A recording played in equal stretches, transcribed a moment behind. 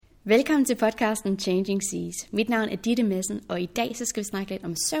Velkommen til podcasten Changing Seas. Mit navn er Ditte Madsen, og i dag så skal vi snakke lidt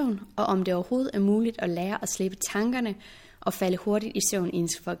om søvn, og om det overhovedet er muligt at lære at slippe tankerne og falde hurtigt i søvn inden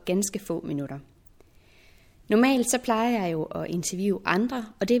for ganske få minutter. Normalt så plejer jeg jo at interviewe andre,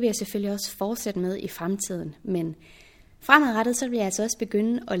 og det vil jeg selvfølgelig også fortsætte med i fremtiden. Men fremadrettet så vil jeg altså også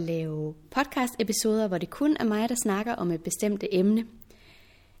begynde at lave podcast-episoder, hvor det kun er mig, der snakker om et bestemt emne.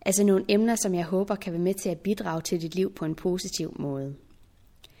 Altså nogle emner, som jeg håber kan være med til at bidrage til dit liv på en positiv måde.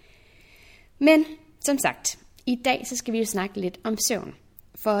 Men som sagt, i dag så skal vi jo snakke lidt om søvn.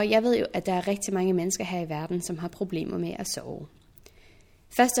 For jeg ved jo, at der er rigtig mange mennesker her i verden, som har problemer med at sove.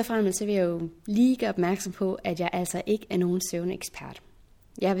 Først og fremmest så vil jeg jo lige gøre opmærksom på, at jeg altså ikke er nogen søvnekspert.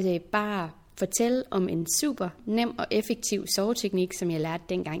 Jeg vil bare fortælle om en super nem og effektiv soveteknik, som jeg lærte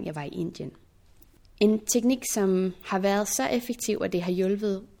dengang jeg var i Indien. En teknik, som har været så effektiv, at det har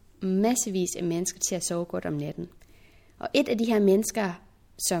hjulpet massevis af mennesker til at sove godt om natten. Og et af de her mennesker,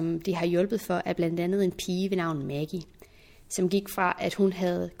 som det har hjulpet for, er blandt andet en pige ved navn Maggie, som gik fra, at hun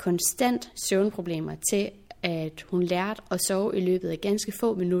havde konstant søvnproblemer, til at hun lærte at sove i løbet af ganske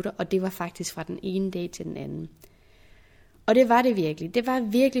få minutter, og det var faktisk fra den ene dag til den anden. Og det var det virkelig. Det var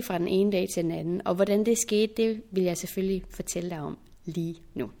virkelig fra den ene dag til den anden, og hvordan det skete, det vil jeg selvfølgelig fortælle dig om lige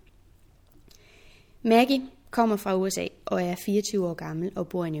nu. Maggie kommer fra USA og er 24 år gammel og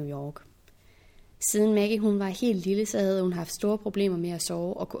bor i New York. Siden Maggie hun var helt lille, så havde hun haft store problemer med at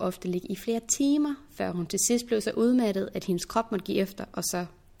sove og kunne ofte ligge i flere timer, før hun til sidst blev så udmattet, at hendes krop måtte give efter og så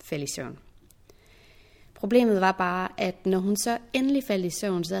falde i søvn. Problemet var bare, at når hun så endelig faldt i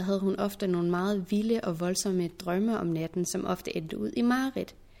søvn, så havde hun ofte nogle meget vilde og voldsomme drømme om natten, som ofte endte ud i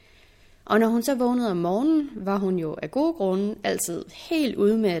mareridt. Og når hun så vågnede om morgenen, var hun jo af gode grunde altid helt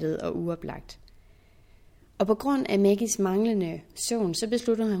udmattet og uoplagt. Og på grund af Maggies manglende søvn, så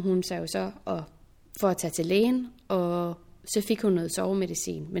besluttede hun sig jo så for at tage til lægen, og så fik hun noget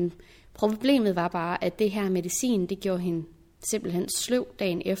sovemedicin. Men problemet var bare, at det her medicin, det gjorde hende simpelthen sløv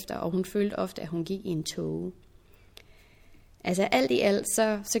dagen efter, og hun følte ofte, at hun gik i en tåge. Altså alt i alt,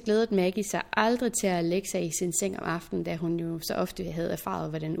 så glædede Maggie sig aldrig til at lægge sig i sin seng om aftenen, da hun jo så ofte havde erfaret,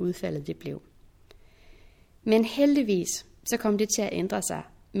 hvordan udfaldet det blev. Men heldigvis, så kom det til at ændre sig.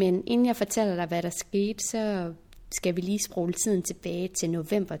 Men inden jeg fortæller dig, hvad der skete, så skal vi lige spole tiden tilbage til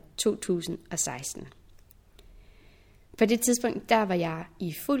november 2016. På det tidspunkt, der var jeg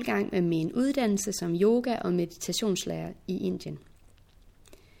i fuld gang med min uddannelse som yoga- og meditationslærer i Indien.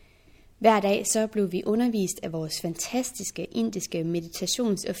 Hver dag så blev vi undervist af vores fantastiske indiske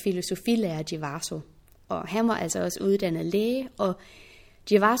meditations- og filosofilærer Jivaso. Og han var altså også uddannet læge, og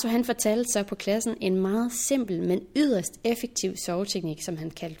Jivaso han fortalte så på klassen en meget simpel, men yderst effektiv soveteknik, som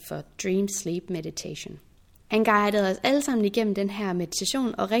han kaldte for Dream Sleep Meditation. Han guidede os alle sammen igennem den her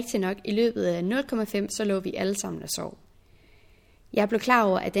meditation, og rigtig nok i løbet af 0,5 så lå vi alle sammen og sov. Jeg blev klar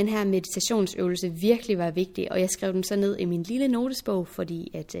over, at den her meditationsøvelse virkelig var vigtig, og jeg skrev den så ned i min lille notesbog,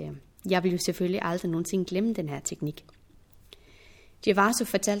 fordi at jeg ville jo selvfølgelig aldrig nogensinde glemme den her teknik. Jivaso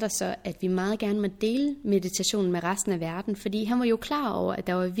fortalte os så, at vi meget gerne må dele meditationen med resten af verden, fordi han var jo klar over, at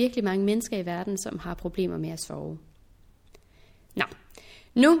der var virkelig mange mennesker i verden, som har problemer med at sove. Nå,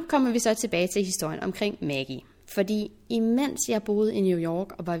 nu kommer vi så tilbage til historien omkring Maggie. Fordi imens jeg boede i New York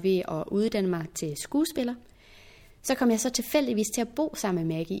og var ved at uddanne mig til skuespiller, så kom jeg så tilfældigvis til at bo sammen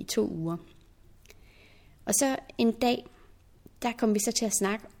med Maggie i 2 uger. Og så en dag, der kom vi så til at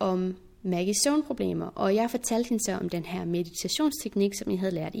snakke om Maggies søvnproblemer, og jeg fortalte hende så om den her meditationsteknik, som jeg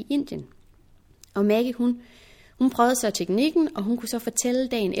havde lært i Indien. Og Maggie, hun prøvede så teknikken, og hun kunne så fortælle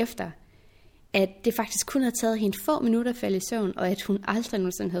dagen efter, at det faktisk kun havde taget hende få minutter at falde i søvn, og at hun aldrig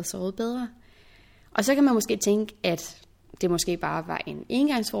nogensinde havde sovet bedre. Og så kan man måske tænke, at det måske bare var en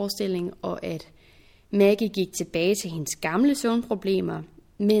engangsforestilling, og at Maggie gik tilbage til hendes gamle søvnproblemer,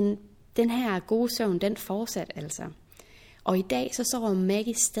 men den her gode søvn, den fortsatte altså. Og i dag så sover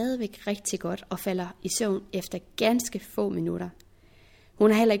Maggie stadigvæk rigtig godt og falder i søvn efter ganske få minutter.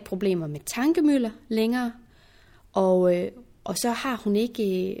 Hun har heller ikke problemer med tankemylder længere, og så har hun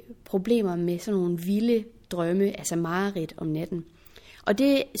ikke problemer med sådan nogle vilde drømme, altså mareridt om natten. Og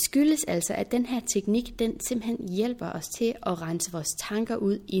det skyldes altså, at den her teknik, den simpelthen hjælper os til at rense vores tanker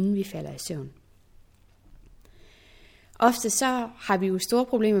ud, inden vi falder i søvn. Ofte så har vi jo store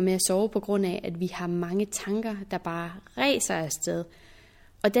problemer med at sove på grund af, at vi har mange tanker, der bare ræser afsted.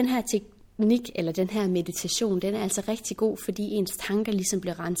 Og den her teknik, eller den her meditation, den er altså rigtig god, fordi ens tanker ligesom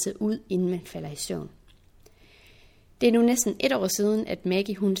bliver renset ud, inden man falder i søvn. Det er nu næsten 1 år siden, at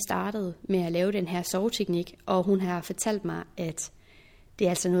Maggie hun startede med at lave den her soveteknik, og hun har fortalt mig, at det er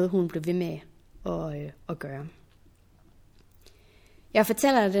altså noget, hun blev ved med at gøre. Jeg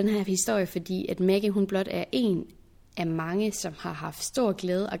fortæller dig den her historie, fordi at Maggie hun blot er en af mange, som har haft stor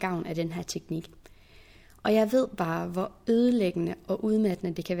glæde og gavn af den her teknik. Og jeg ved bare, hvor ødelæggende og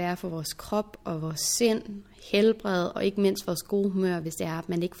udmattende det kan være for vores krop og vores sind, helbred og ikke mindst vores gode humør, hvis det er, at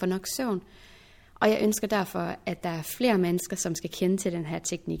man ikke får nok søvn. Og jeg ønsker derfor, at der er flere mennesker, som skal kende til den her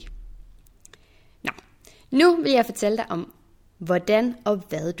teknik. Nå, nu vil jeg fortælle dig om, hvordan og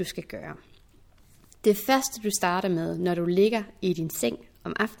hvad du skal gøre. Det første, du starter med, når du ligger i din seng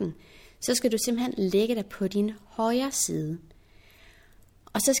om aftenen, så skal du simpelthen lægge dig på din højre side.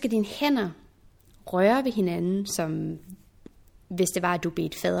 Og så skal dine hænder røre ved hinanden, som hvis det var, at du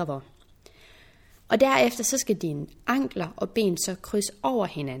bedte fadervor. Og derefter så skal dine ankler og ben så krydse over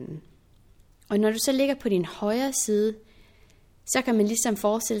hinanden. Og når du så ligger på din højre side, så kan man ligesom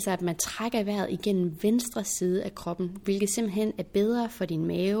forestille sig, at man trækker vejret igennem venstre side af kroppen, hvilket simpelthen er bedre for din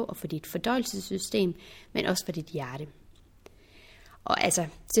mave og for dit fordøjelsessystem, men også for dit hjerte. Og altså,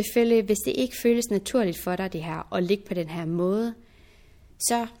 selvfølgelig, hvis det ikke føles naturligt for dig det her, at ligge på den her måde,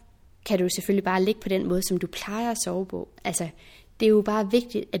 så kan du selvfølgelig bare ligge på den måde, som du plejer at sove på. Altså, det er jo bare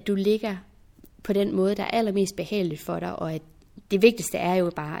vigtigt, at du ligger på den måde, der er allermest behageligt for dig, og at det vigtigste er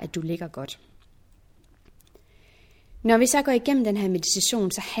jo bare, at du ligger godt. Når vi så går igennem den her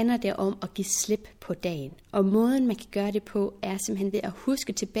meditation, så handler det om at give slip på dagen. Og måden, man kan gøre det på, er simpelthen ved at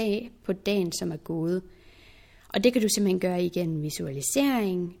huske tilbage på dagen, som er gået. Og det kan du simpelthen gøre igennem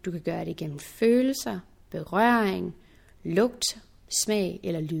visualisering, du kan gøre det igennem følelser, berøring, lugt, smag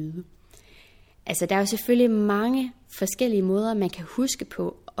eller lyde. Altså, der er jo selvfølgelig mange forskellige måder, man kan huske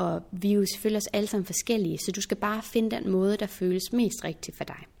på, og vi er jo selvfølgelig også alle sammen forskellige, så du skal bare finde den måde, der føles mest rigtig for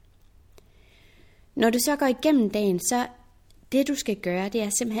dig. Når du så går igennem dagen, så det du skal gøre, det er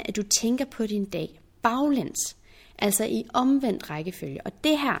simpelthen, at du tænker på din dag baglæns, altså i omvendt rækkefølge. Og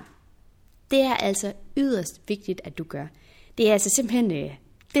det her, det er altså yderst vigtigt, at du gør. Det er altså simpelthen,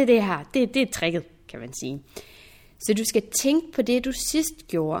 det er tricket, kan man sige. Så du skal tænke på det, du sidst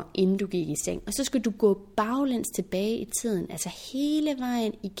gjorde, inden du gik i seng. Og så skal du gå baglæns tilbage i tiden, altså hele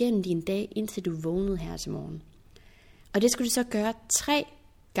vejen igennem din dag, indtil du vågnede her til morgen. Og det skal du så gøre 3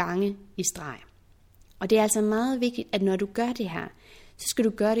 gange i streg. Og det er altså meget vigtigt, at når du gør det her, så skal du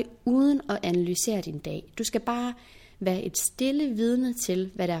gøre det uden at analysere din dag. Du skal bare være et stille vidne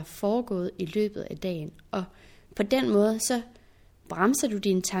til, hvad der er foregået i løbet af dagen. Og på den måde, så bremser du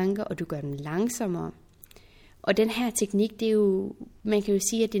dine tanker, og du gør dem langsommere. Og den her teknik, det er jo, man kan jo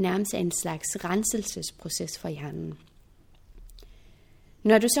sige, at det nærmest er en slags renselsesproces for hjernen.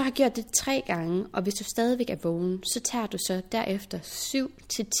 Når du så har gjort det 3 gange, og hvis du stadigvæk er vågen, så tager du så derefter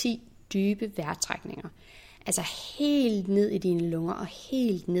 7-10 dybe vejrtrækninger. Altså helt ned i dine lunger og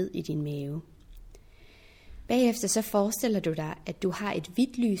helt ned i din mave. Bagefter så forestiller du dig, at du har et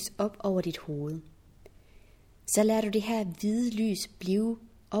hvidt lys op over dit hoved. Så lader du det her hvide lys blive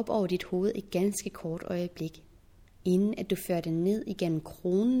op over dit hoved et ganske kort øjeblik, inden at du fører det ned igennem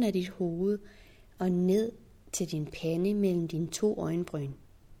kronen af dit hoved og ned til din pande mellem dine 2 øjenbryn.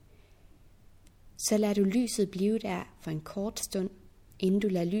 Så lader du lyset blive der for en kort stund, inden du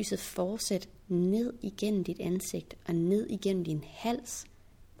lader lyset fortsætte ned igennem dit ansigt og ned igennem din hals,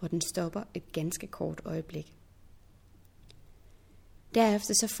 hvor den stopper et ganske kort øjeblik.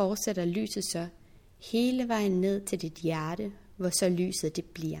 Derefter så fortsætter lyset så hele vejen ned til dit hjerte, hvor så lyset det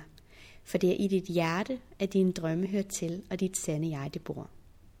bliver. For det er i dit hjerte, at dine drømme hører til, og dit sande jeg det bor.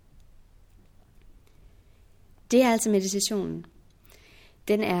 Det er altså meditationen.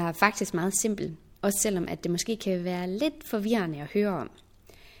 Den er faktisk meget simpel, også selvom at det måske kan være lidt forvirrende at høre om.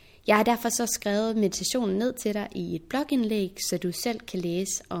 Jeg har derfor så skrevet meditationen ned til dig i et blogindlæg, så du selv kan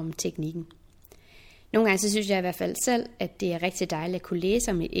læse om teknikken. Nogle gange så synes jeg i hvert fald selv, at det er rigtig dejligt at kunne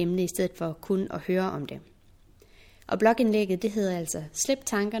læse om et emne, i stedet for kun at høre om det. Og blogindlægget, det hedder altså Slip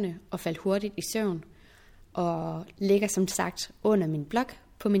tankerne og fald hurtigt i søvn, og ligger som sagt under min blog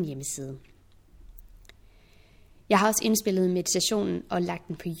på min hjemmeside. Jeg har også indspillet meditationen og lagt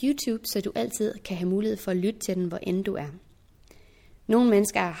den på YouTube, så du altid kan have mulighed for at lytte til den, hvor end du er. Nogle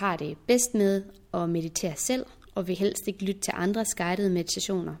mennesker har det bedst med at meditere selv, og vil helst ikke lytte til andres guidede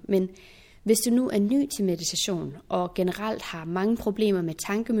meditationer. Men hvis du nu er ny til meditation, og generelt har mange problemer med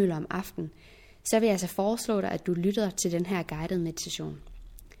tankemøller om aftenen, så vil jeg altså foreslå dig, at du lytter til den her guidede meditation.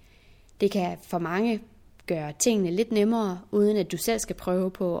 Det kan for mange gøre tingene lidt nemmere, uden at du selv skal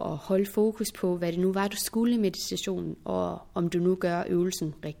prøve på at holde fokus på, hvad det nu var, du skulle i meditationen, og om du nu gør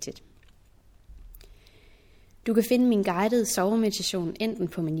øvelsen rigtigt. Du kan finde min guidede sovemeditation enten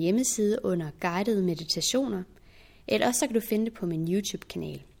på min hjemmeside under guidede meditationer, eller også så kan du finde det på min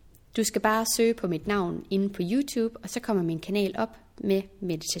YouTube-kanal. Du skal bare søge på mit navn inde på YouTube, og så kommer min kanal op med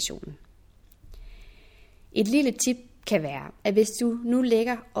meditationen. Et lille tip kan være, at hvis du nu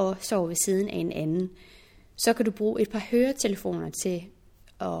ligger og sover ved siden af en anden, Så kan du bruge et par høretelefoner til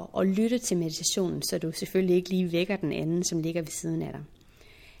at lytte til meditationen, så du selvfølgelig ikke lige vækker den anden, som ligger ved siden af dig.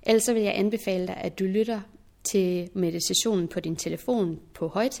 Ellers så vil jeg anbefale dig, at du lytter til meditationen på din telefon på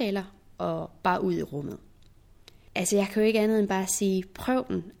højttaler og bare ud i rummet. Altså jeg kan jo ikke andet end bare sige, prøv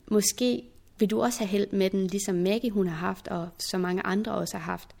den. Måske vil du også have held med den, ligesom Maggie hun har haft, og så mange andre også har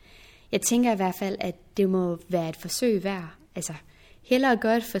haft. Jeg tænker i hvert fald, at det må være et forsøg værd. Altså hellere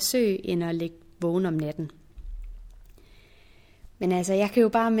gøre et forsøg, end at ligge vågen om natten. Men altså, jeg kan jo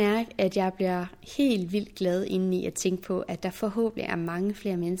bare mærke, at jeg bliver helt vildt glad indeni at tænke på, at der forhåbentlig er mange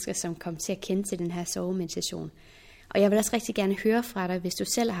flere mennesker, som kommer til at kende til den her sovemeditation. Og jeg vil også rigtig gerne høre fra dig, hvis du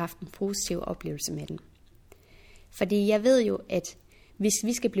selv har haft en positiv oplevelse med den. Fordi jeg ved jo, at hvis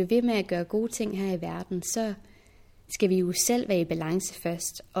vi skal blive ved med at gøre gode ting her i verden, så skal vi jo selv være i balance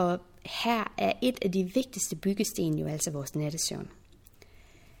først. Og her er et af de vigtigste byggesten jo altså vores nattesøvn.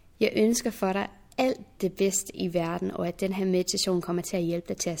 Jeg ønsker for dig alt det bedste i verden, og at den her meditation kommer til at hjælpe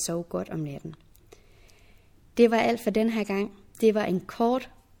dig til at sove godt om natten. Det var alt for den her gang. Det var en kort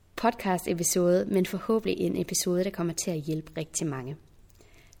podcast episode, men forhåbentlig en episode, der kommer til at hjælpe rigtig mange.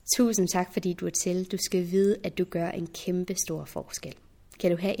 Tusind tak, fordi du er til. Du skal vide, at du gør en kæmpe stor forskel.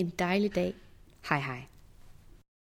 Kan du have en dejlig dag. Hej hej.